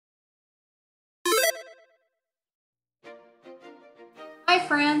Hi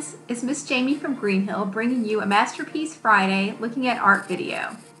friends, it's Miss Jamie from Greenhill bringing you a Masterpiece Friday looking at art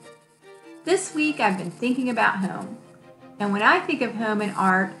video. This week I've been thinking about home, and when I think of home and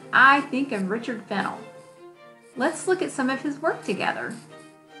art, I think of Richard Fennell. Let's look at some of his work together.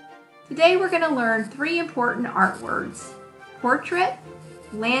 Today we're going to learn 3 important art words: portrait,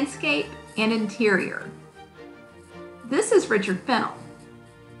 landscape, and interior. This is Richard Fennell.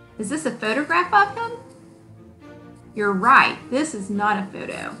 Is this a photograph of him? You're right, this is not a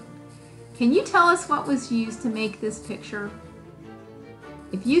photo. Can you tell us what was used to make this picture?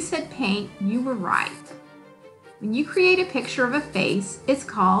 If you said paint, you were right. When you create a picture of a face, it's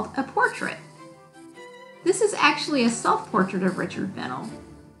called a portrait. This is actually a self-portrait of Richard Fennell.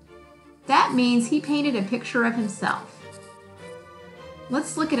 That means he painted a picture of himself.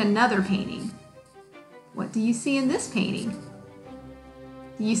 Let's look at another painting. What do you see in this painting?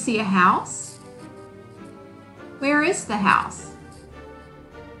 Do you see a house? Where is the house?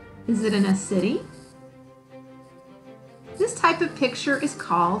 Is it in a city? This type of picture is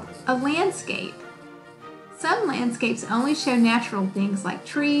called a landscape. Some landscapes only show natural things like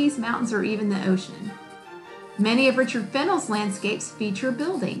trees, mountains, or even the ocean. Many of Richard Fennell's landscapes feature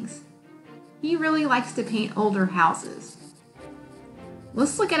buildings. He really likes to paint older houses.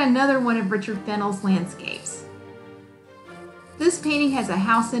 Let's look at another one of Richard Fennell's landscapes. This painting has a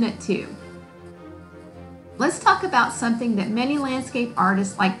house in it too. Let's talk about something that many landscape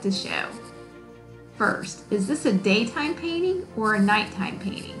artists like to show. First, is this a daytime painting or a nighttime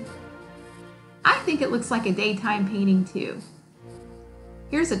painting? I think it looks like a daytime painting too.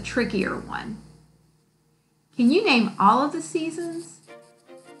 Here's a trickier one. Can you name all of the seasons?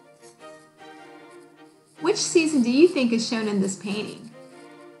 Which season do you think is shown in this painting?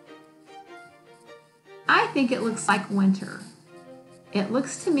 I think it looks like winter. It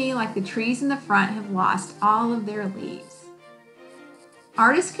looks to me like the trees in the front have lost all of their leaves.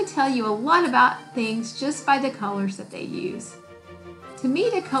 Artists can tell you a lot about things just by the colors that they use. To me,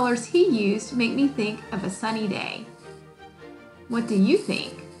 the colors he used make me think of a sunny day. What do you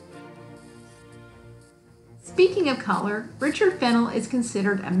think? Speaking of color, Richard Fennell is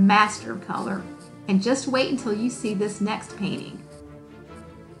considered a master of color, and just wait until you see this next painting.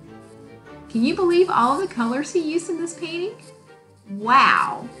 Can you believe all of the colors he used in this painting?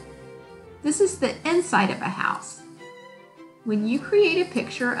 Wow! This is the inside of a house. When you create a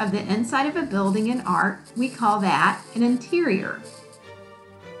picture of the inside of a building in art, we call that an interior.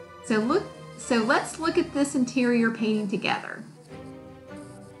 So let's look at this interior painting together.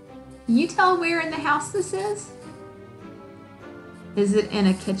 Can you tell where in the house this is? Is it in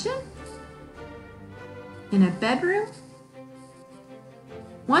a kitchen? In a bedroom?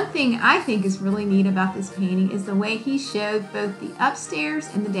 One thing I think is really neat about this painting is the way he showed both the upstairs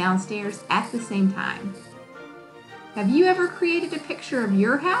and the downstairs at the same time. Have you ever created a picture of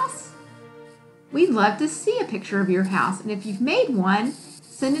your house? We'd love to see a picture of your house, and if you've made one,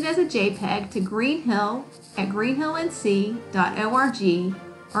 send it as a JPEG to greenhill@greenhillnc.org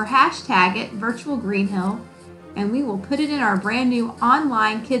or hashtag it virtualgreenhill, and we will put it in our brand new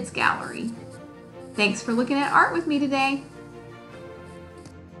online kids gallery. Thanks for looking at art with me today.